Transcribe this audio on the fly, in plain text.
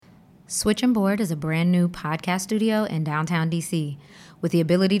Switch and Board is a brand new podcast studio in downtown DC. With the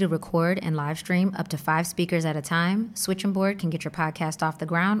ability to record and live stream up to 5 speakers at a time, Switch and Board can get your podcast off the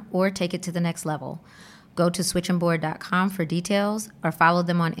ground or take it to the next level. Go to switchandboard.com for details or follow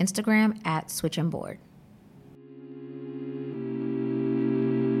them on Instagram at Switch and Board.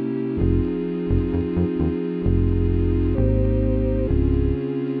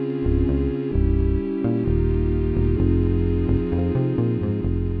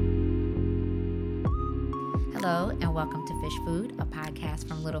 Hello, and welcome to Fish Food, a podcast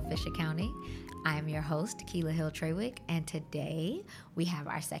from Little Fish Accounting. I am your host, Keila Hill-Trawick, and today we have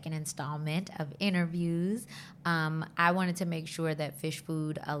our second installment of interviews. I wanted to make sure that Fish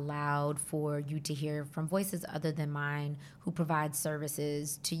Food allowed for you to hear from voices other than mine who provide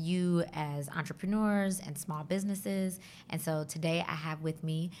services to you as entrepreneurs and small businesses. And so today I have with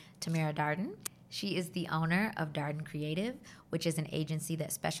me Tamara Darden. She is the owner of Darden Creative, which is an agency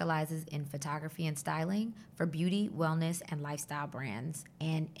that specializes in photography and styling for beauty, wellness, and lifestyle brands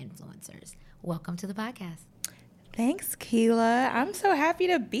and influencers. Welcome to the podcast. Thanks, Keila. I'm so happy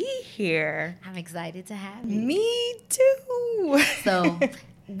to be here. I'm excited to have you. Me too. So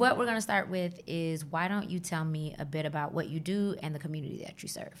what we're going to start with is, why don't you tell me a bit about what you do and the community that you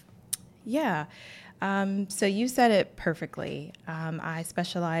serve? Yeah. So you said it perfectly. I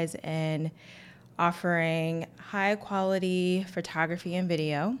specialize in offering high quality photography and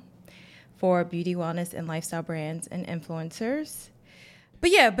video for beauty, wellness, and lifestyle brands and influencers.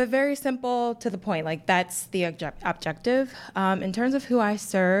 But very simple to the point. Like, that's the objective. In terms of who I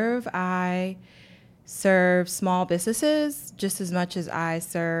serve small businesses just as much as I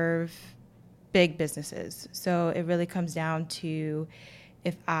serve big businesses. So it really comes down to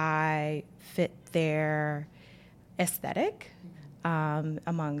if I fit their aesthetic,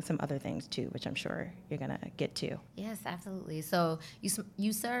 among some other things too, which I'm sure you're gonna get to. Yes, absolutely. So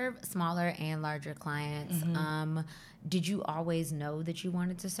you serve smaller and larger clients. Mm-hmm. Did you always know that you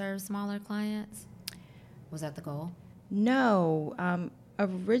wanted to serve smaller clients? Was that the goal? No.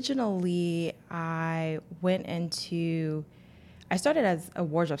 Originally, I started as a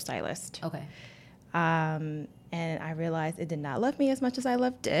wardrobe stylist. Okay. And I realized it did not love me as much as I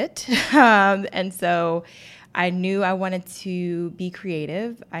loved it. And so I knew I wanted to be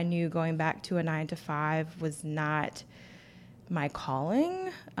creative. I knew going back to a 9-to-5 was not my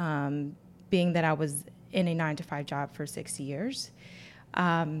calling, being that I was in a 9-to-5 job for 6 years.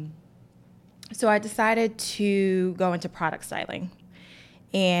 So I decided to go into product styling.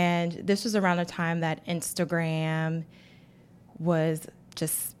 And this was around the time that Instagram was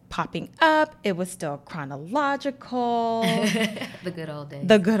just popping up. It was still chronological. The good old days.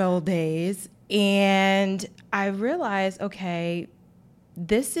 The good old days. And I realized, okay,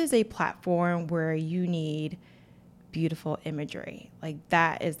 this is a platform where you need beautiful imagery. Like,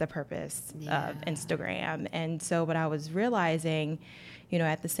 that is the purpose of Instagram. And so what I was realizing,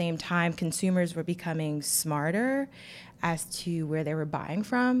 at the same time, consumers were becoming smarter as to where they were buying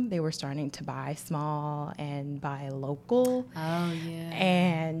from. They were starting to buy small and buy local. Oh, yeah.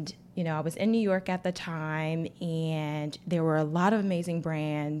 And, I was in New York at the time, and there were a lot of amazing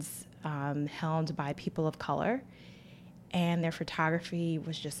brands helmed by people of color, and their photography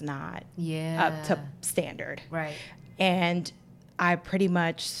was just not up to standard. Right. And I pretty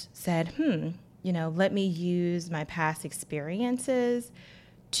much said, let me use my past experiences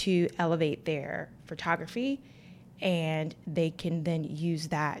to elevate their photography, and they can then use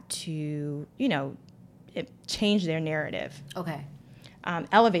that to, change their narrative. Okay.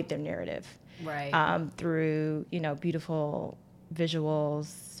 Elevate their narrative. Right. Through, beautiful visuals,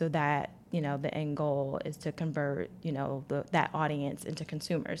 so that, the end goal is to convert, that audience into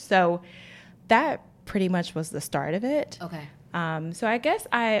consumers. So that pretty much was the start of it. Okay. So I guess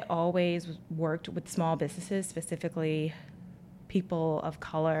I always worked with small businesses, specifically people of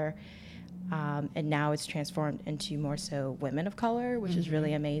color, and now it's transformed into more so women of color, which is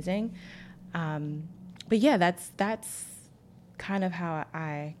really amazing. But yeah, that's kind of how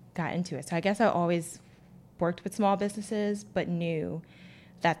I got into it. So I guess I always worked with small businesses, but knew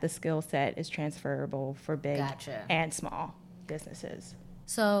that the skill set is transferable for big and small businesses.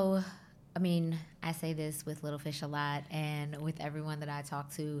 So, I say this with Little Fish a lot, and with everyone that I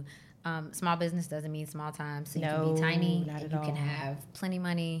talk to, small business doesn't mean small time. So you can be tiny, and you can have plenty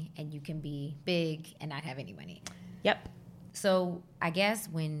money, and you can be big and not have any money. Yep. So I guess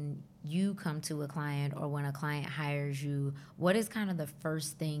when you come to a client, or when a client hires you, what is kind of the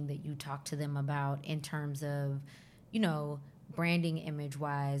first thing that you talk to them about in terms of, branding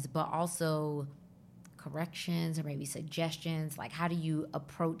image-wise, but also corrections or maybe suggestions? Like, how do you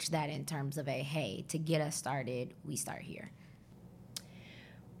approach that in terms of hey, to get us started, we start here?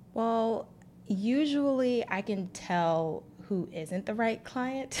 Well, usually I can tell who isn't the right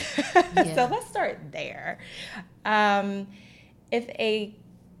client. Yeah. So let's start there. If a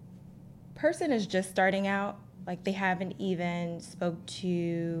person is just starting out, like they haven't even spoke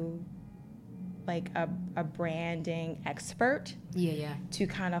to like a branding expert Yeah. to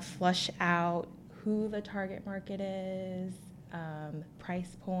kind of flush out who the target market is,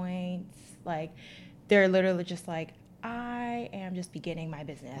 price points, like they're literally just like, I am just beginning my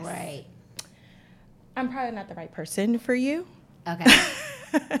business. Right. I'm probably not the right person for you. Okay.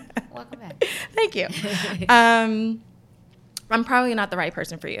 Welcome back. Thank you. I'm probably not the right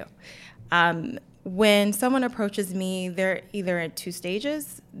person for you. When someone approaches me, they're either at two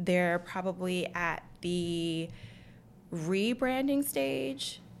stages. They're probably at the rebranding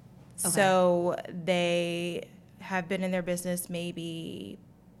stage. Okay. So they have been in their business I'd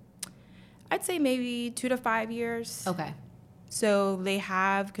say maybe 2 to 5 years. Okay. So they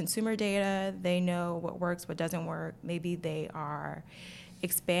have consumer data. They know what works, what doesn't work. Maybe they are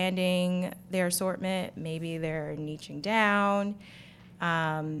expanding their assortment. Maybe they're niching down.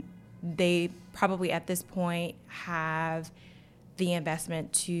 They probably at this point have the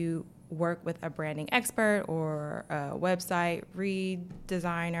investment to work with a branding expert or a website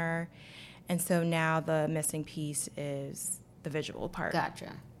redesigner. And so now the missing piece is the visual part.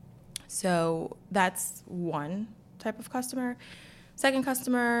 Gotcha. So that's one type of customer. Second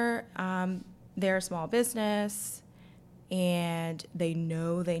customer, they're a small business and they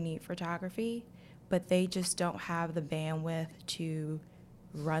know they need photography, but they just don't have the bandwidth to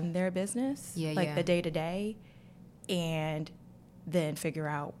run their business, the day-to-day, and then figure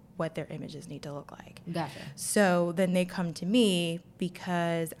out what their images need to look like. Gotcha. So then they come to me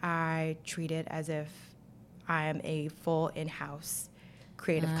because I treat it as if I am a full in-house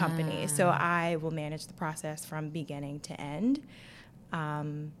creative company. So I will manage the process from beginning to end,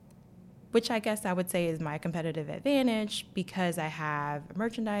 which I guess I would say is my competitive advantage because I have a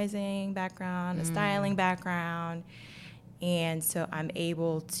merchandising background, a styling background, and so I'm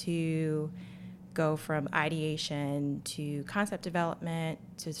able to go from ideation to concept development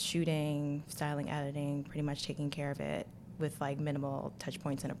to shooting, styling, editing, pretty much taking care of it with like minimal touch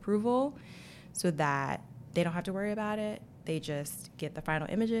points and approval so that they don't have to worry about it. They just get the final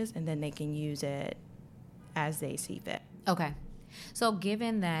images and then they can use it as they see fit. Okay. So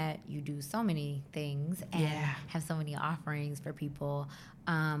given that you do so many things and have so many offerings for people,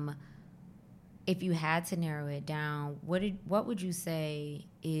 if you had to narrow it down, what would you say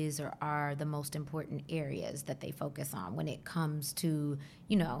is or are the most important areas that they focus on when it comes to,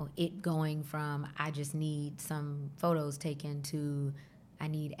 it going from I just need some photos taken to I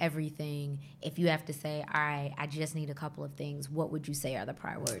need everything? If you have to say, all right, I just need a couple of things, what would you say are the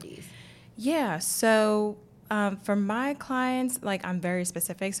priorities? Yeah, so for my clients, like I'm very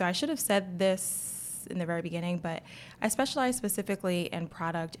specific. So I should have said this in the very beginning, but I specialize specifically in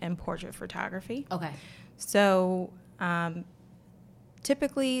product and portrait photography. Okay. So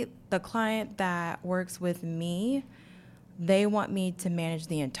typically the client that works with me, they want me to manage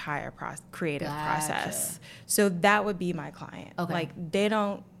the entire creative process. So that would be my client. Okay. Like they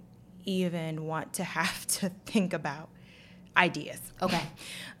don't even want to have to think about ideas. Okay.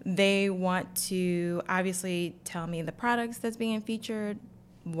 They want to obviously tell me the products that's being featured,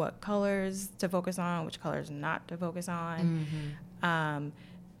 what colors to focus on, which colors not to focus on,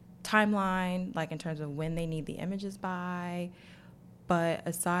 timeline, like in terms of when they need the images by. But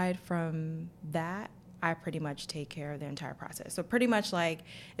aside from that, I pretty much take care of the entire process. So pretty much like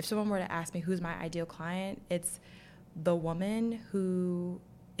if someone were to ask me who's my ideal client, it's the woman who,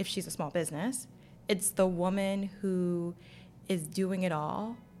 if she's a small business, it's the woman who is doing it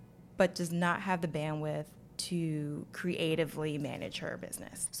all but does not have the bandwidth to creatively manage her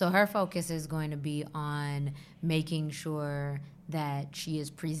business. So her focus is going to be on making sure that she is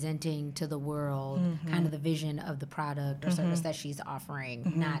presenting to the world kind of the vision of the product or service that she's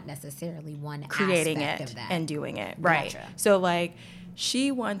offering, not necessarily one creating aspect it of that. and doing it. Right. Gotcha. So like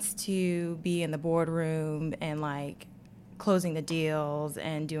she wants to be in the boardroom and like closing the deals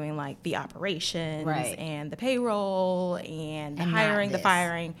and doing like the operations and the payroll and the hiring, the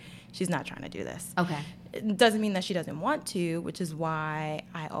firing. She's not trying to do this. Okay. It doesn't mean that she doesn't want to, which is why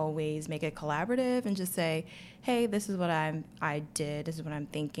I always make it collaborative and just say, hey, this is what I did. This is what I'm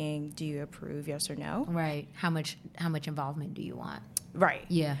thinking. Do you approve? Yes or no? Right. How much involvement do you want? Right.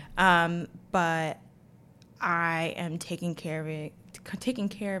 Yeah. But I am taking care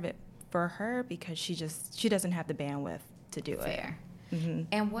of it for her because she doesn't have the bandwidth to do Fair. it. Mm-hmm.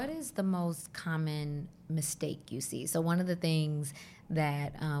 And what is the most common mistake you see? So one of the things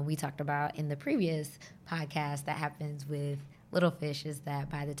that we talked about in the previous podcast that happens with Little Fish is that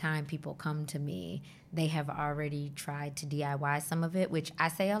by the time people come to me, they have already tried to DIY some of it, which I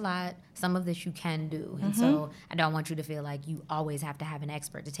say a lot. Some of this you can do. And so I don't want you to feel like you always have to have an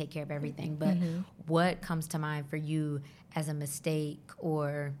expert to take care of everything. But what comes to mind for you as a mistake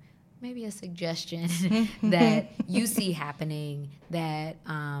or maybe a suggestion that you see happening that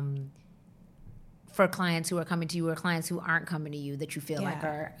for clients who are coming to you or clients who aren't coming to you that you feel like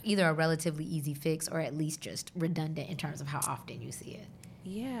are either a relatively easy fix or at least just redundant in terms of how often you see it?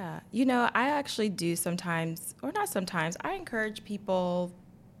 Yeah. I actually do sometimes, or not sometimes, I encourage people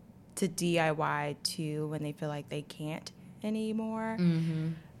to DIY too when they feel like they can't anymore.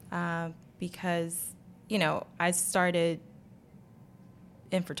 Because, I started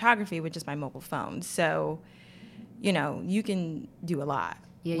in photography with just my mobile phone. So, you can do a lot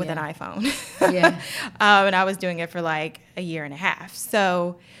with an iPhone. And I was doing it for like a year and a half.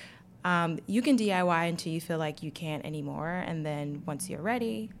 So you can DIY until you feel like you can't anymore. And then once you're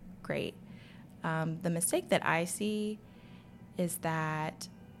ready, great. The mistake that I see is that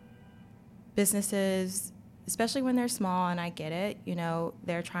businesses, especially when they're small, and I get it,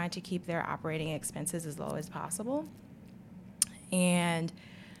 they're trying to keep their operating expenses as low as possible. And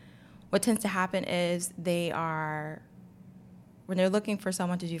what tends to happen is when they're looking for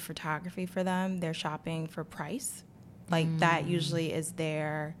someone to do photography for them, they're shopping for price. Like that usually is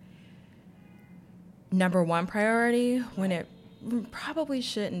their number one priority when it probably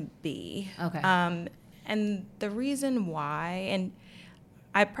shouldn't be. Okay. And the reason why, and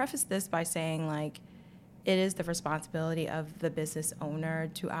I preface this by saying like, it is the responsibility of the business owner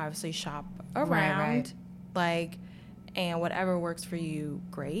to obviously shop around, and whatever works for you,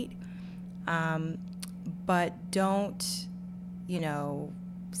 great. But don't,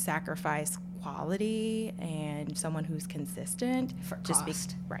 sacrifice quality and someone who's consistent for just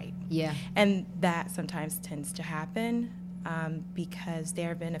cost. Right. Yeah. And that sometimes tends to happen because there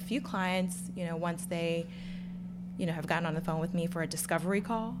have been a few clients, once they, have gotten on the phone with me for a discovery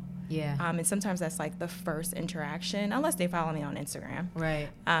call. Yeah. And sometimes that's like the first interaction, unless they follow me on Instagram. Right.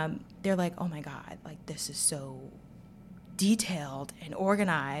 They're like, oh my God, like this is so detailed and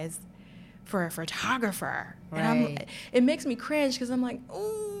organized for a photographer. Right. And it makes me cringe because I'm like,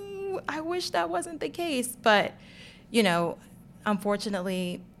 ooh, I wish that wasn't the case. But,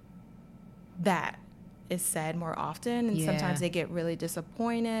 unfortunately, that is said more often. And sometimes they get really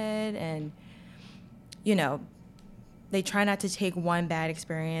disappointed and, they try not to take one bad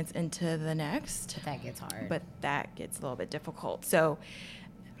experience into the next. But that gets hard. But that gets a little bit difficult. So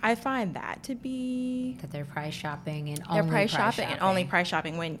I find that to be... that they're price shopping and only price shopping. And only price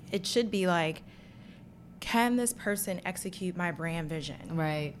shopping when it should be like, can this person execute my brand vision?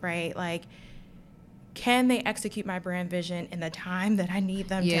 Right. Right? Like, can they execute my brand vision in the time that I need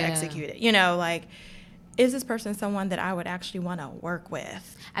them to execute it? Is this person someone that I would actually want to work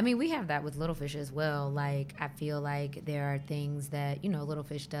with? I mean, we have that with Little Fish as well. Like, I feel like there are things that, Little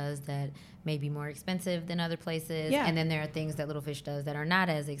Fish does that may be more expensive than other places. Yeah. And then there are things that Little Fish does that are not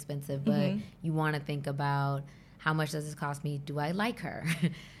as expensive, but you want to think about, how much does this cost me? Do I like her?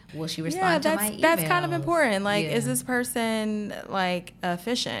 Will she respond to my emails? That's kind of important. Like, is this person, like,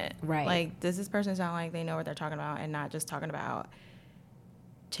 efficient? Right. Like, does this person sound like they know what they're talking about and not just talking about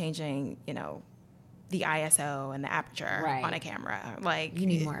changing, the ISO and the aperture on a camera? Like, you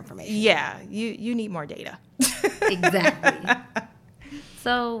need more information. Yeah, you need more data. Exactly.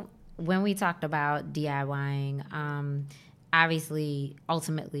 So when we talked about DIYing, obviously,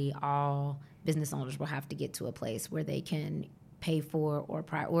 ultimately, all business owners will have to get to a place where they can pay for or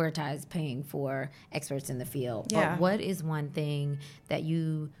prioritize paying for experts in the field. Yeah. But what is one thing that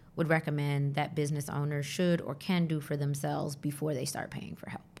you would recommend that business owners should or can do for themselves before they start paying for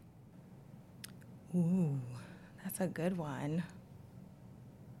help? Ooh, that's a good one.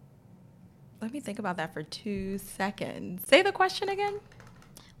 Let me think about that for 2 seconds. Say the question again.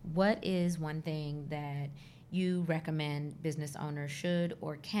 What is one thing that you recommend business owners should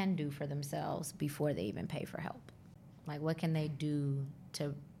or can do for themselves before they even pay for help? Like, what can they do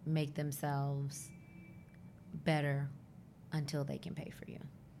to make themselves better until they can pay for you?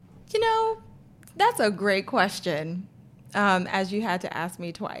 That's a great question, as you had to ask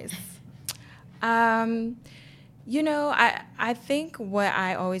me twice. I think what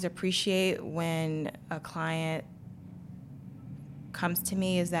I always appreciate when a client comes to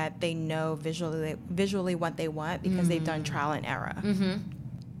me is that they know visually what they want because they've done trial and error.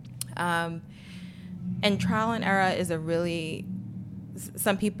 And trial and error is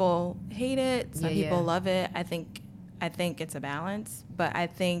some people hate it, some people love it. I think it's a balance, but I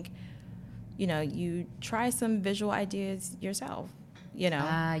think, you try some visual ideas yourself,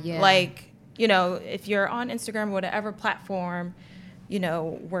 like you know, if you're on Instagram, whatever platform, you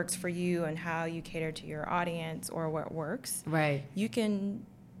know, works for you and how you cater to your audience or what works. Right. You can,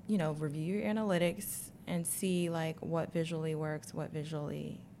 you know, review your analytics and see like what visually works, what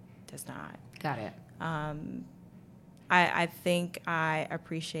visually does not. Got it. I think I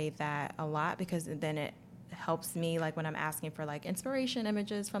appreciate that a lot because then it helps me like when I'm asking for like inspiration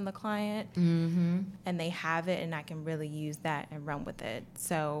images from the client and they have it and I can really use that and run with it.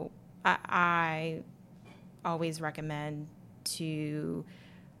 So I always recommend to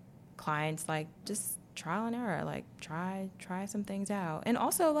clients like just trial and error, like try some things out. And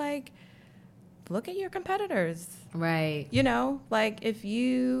also like look at your competitors. Right. You know, like if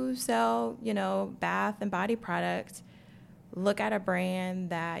you sell, you know, bath and body products, look at a brand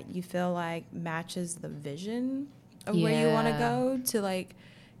that you feel like matches the vision of where you want to go to like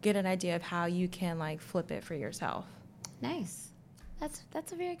get an idea of how you can like flip it for yourself. Nice.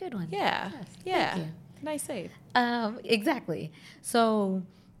 That's a very good one. Yeah. Yes. Yeah. Thank you. Nice save. Exactly. So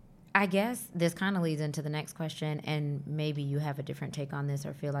I guess this kind of leads into the next question, and maybe you have a different take on this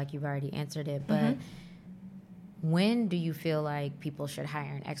or feel like you've already answered it, but when do you feel like people should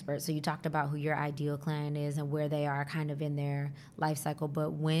hire an expert? So you talked about who your ideal client is and where they are kind of in their life cycle,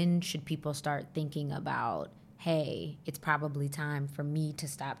 but when should people start thinking about, hey, it's probably time for me to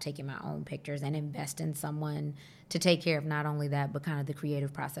stop taking my own pictures and invest in someone to take care of not only that, but kind of the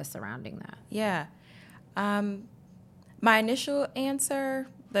creative process surrounding that? Yeah. My initial answer,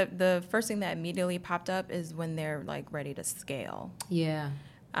 the first thing that immediately popped up is when they're like ready to scale. Yeah.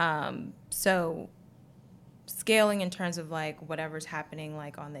 So scaling in terms of like whatever's happening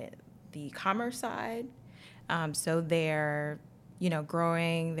like on the commerce side. So they're, you know,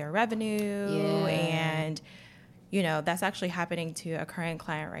 growing their revenue and, you know, that's actually happening to a current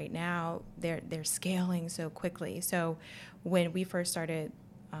client right now. They're scaling so quickly. So when we first started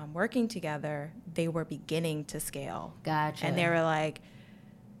working together, they were beginning to scale. Gotcha. And they were like,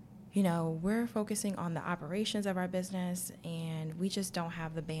 you know, we're focusing on the operations of our business and we just don't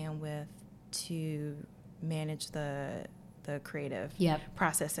have the bandwidth to manage the creative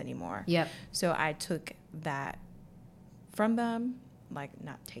process anymore. Yep. So I took that from them, like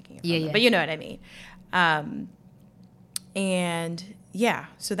not taking it from them, but you know what I mean. And yeah,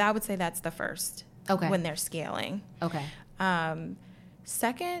 so that would say that's the first. Okay. When they're scaling. Okay.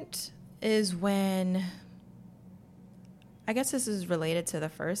 Second is when, I guess this is related to the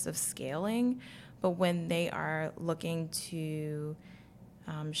first of scaling, but when they are looking to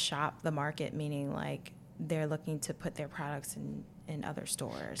shop the market, meaning like they're looking to put their products in other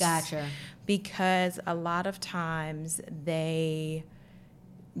stores. Gotcha. Because a lot of times they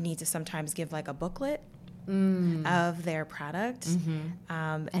need to sometimes give like a booklet of their product.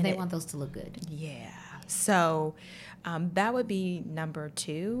 And they want those to look good. Yeah. So that would be number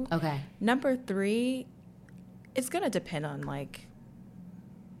 2. Okay. Number 3, it's going to depend on like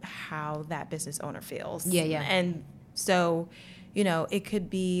how that business owner feels. Yeah, yeah. And so, you know, it could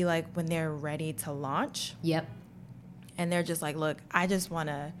be like when they're ready to launch. Yep. And they're just like, look, I want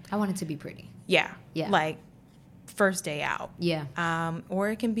it to be pretty. Yeah. Yeah. Like first day out. Yeah. Or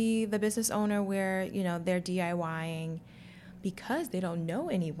it can be the business owner where, you know, they're DIYing because they don't know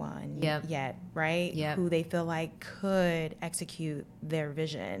anyone yet, right? Yep. Who they feel like could execute their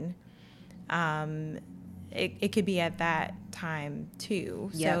vision. It could be at that time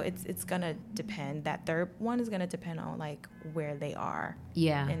too. Yep. So it's gonna depend. That third one is gonna depend on like where they are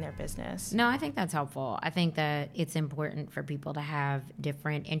in their business. No, I think that's helpful. I think that it's important for people to have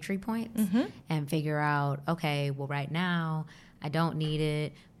different entry points and figure out, okay, well right now I don't need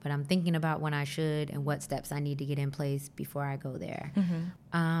it, but I'm thinking about when I should and what steps I need to get in place before I go there.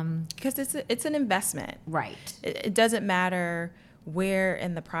 Because it's an investment. Right. It doesn't matter where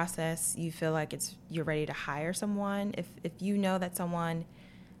in the process you feel like you're ready to hire someone. If you know that someone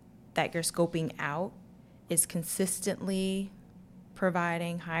that you're scoping out is consistently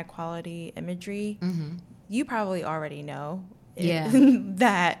providing high quality imagery, you probably already know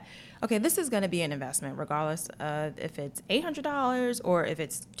that, okay, this is going to be an investment regardless of if it's $800 or if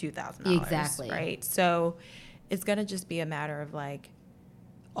it's $2,000. Exactly. Right? So it's going to just be a matter of like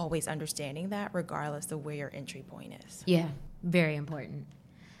always understanding that regardless of where your entry point is. Yeah. Very important.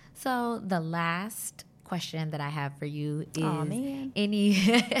 So the last question that I have for you is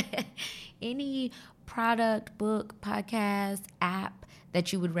any product, book, podcast, app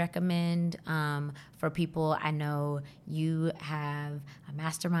that you would recommend for people. I know you have a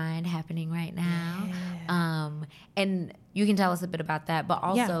mastermind happening right now. And you can tell us a bit about that, but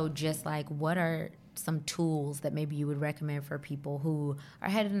also just like what are some tools that maybe you would recommend for people who are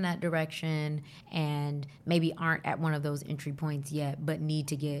headed in that direction and maybe aren't at one of those entry points yet, but need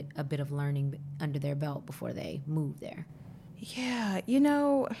to get a bit of learning under their belt before they move there? Yeah,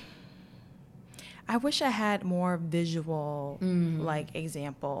 I wish I had more visual like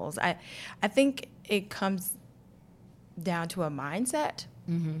examples. I think it comes down to a mindset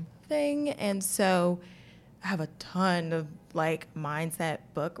thing, and so I have a ton of like mindset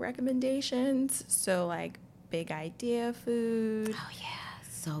book recommendations. So like Big Idea Food. Oh yeah,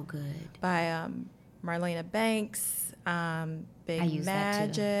 so good. By Marlena Banks. Big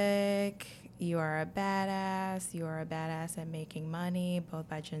Magic. You Are a Badass. You Are a Badass at Making Money, both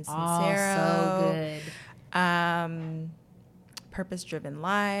by Jen Sincero. Oh, so good. Purpose Driven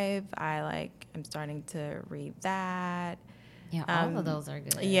Life. I'm starting to read that. Yeah, all of those are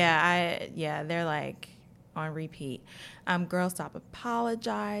good. Yeah, they're like on repeat. Girl Stop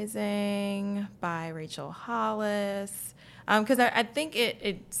Apologizing by Rachel Hollis. Because I think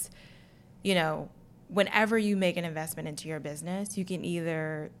it's, whenever you make an investment into your business, you can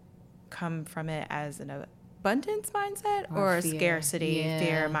either come from it as an abundance mindset or a scarcity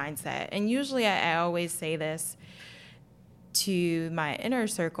fear mindset. And usually I always say this to my inner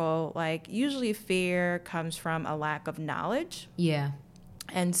circle, like usually fear comes from a lack of knowledge. Yeah.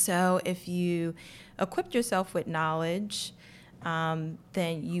 And so if you equip yourself with knowledge, then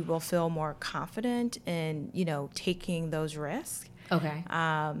you will feel more confident in, taking those risks. Okay.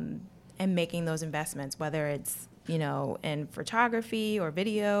 And making those investments, whether it's in photography or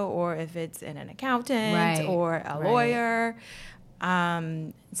video, or if it's in an accountant or a lawyer.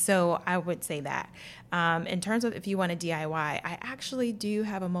 So I would say that. In terms of if you want to DIY, I actually do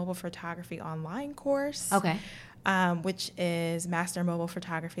have a mobile photography online course. Okay. Which is Master Mobile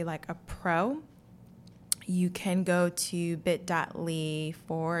Photography Like a Pro. You can go to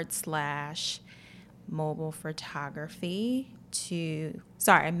bit.ly/mobile photography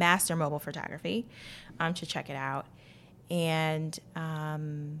Master Mobile Photography, to check it out. And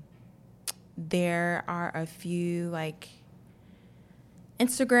there are a few like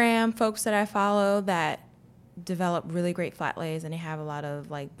Instagram folks that I follow that develop really great flat lays, and they have a lot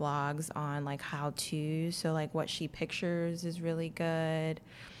of like blogs on like how to. So like What She Pictures is really good.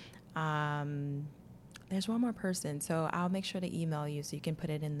 There's one more person, so I'll make sure to email you so you can put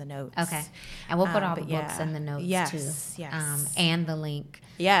it in the notes. Okay. And we'll put all the books in the notes too. Yes. And the link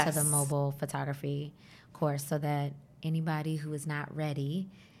to the mobile photography course so that anybody who is not ready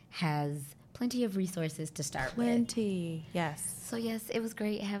has plenty of resources to start with. Yes. So yes, it was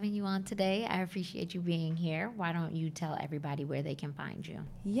great having you on today. I appreciate you being here. Why don't you tell everybody where they can find you?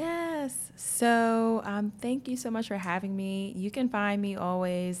 Yes. So thank you so much for having me. You can find me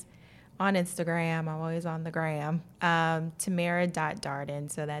always on Instagram. I'm always on the gram.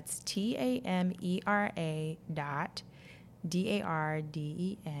 Tamera.Darden. So that's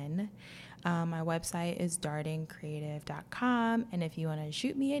TAMERA.DARDEN. My website is dardencreative.com. And if you want to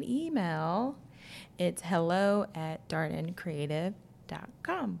shoot me an email, it's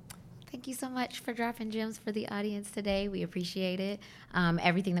hello@dardencreative.com. Thank you so much for dropping gems for the audience today. We appreciate it.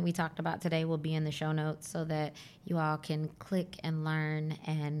 Everything that we talked about today will be in the show notes so that you all can click and learn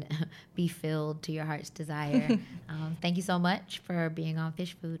and be filled to your heart's desire. Thank you so much for being on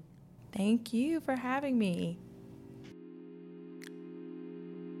Fish Food. Thank you for having me.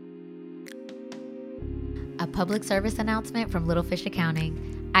 A public service announcement from Little Fish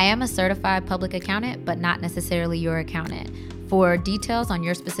Accounting. I am a certified public accountant, but not necessarily your accountant. For details on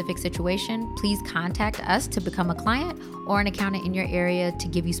your specific situation, please contact us to become a client or an accountant in your area to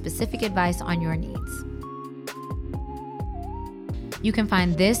give you specific advice on your needs. You can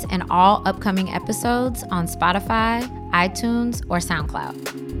find this and all upcoming episodes on Spotify, iTunes, or SoundCloud.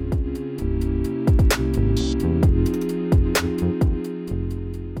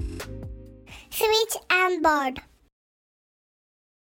 Switch and board.